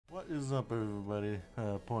What is up, everybody?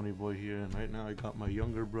 Ponyboy here, and right now I got my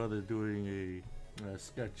younger brother doing a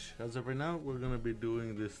sketch. As of right now, we're gonna be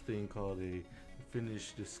doing this thing called a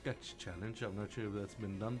finish the sketch challenge. I'm not sure if that's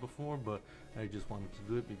been done before, but I just wanted to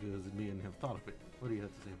do it because me and him thought of it. What do you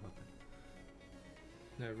have to say about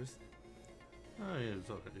that? Nervous? Oh yeah,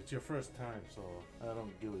 it's okay. It's your first time, so I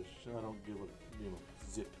don't give a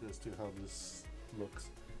zip as to how this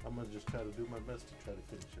looks. I'm gonna just try to do my best to try to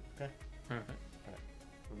finish it. Okay. Alright.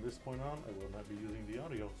 From this point on, I will not be using the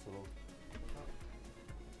audio, so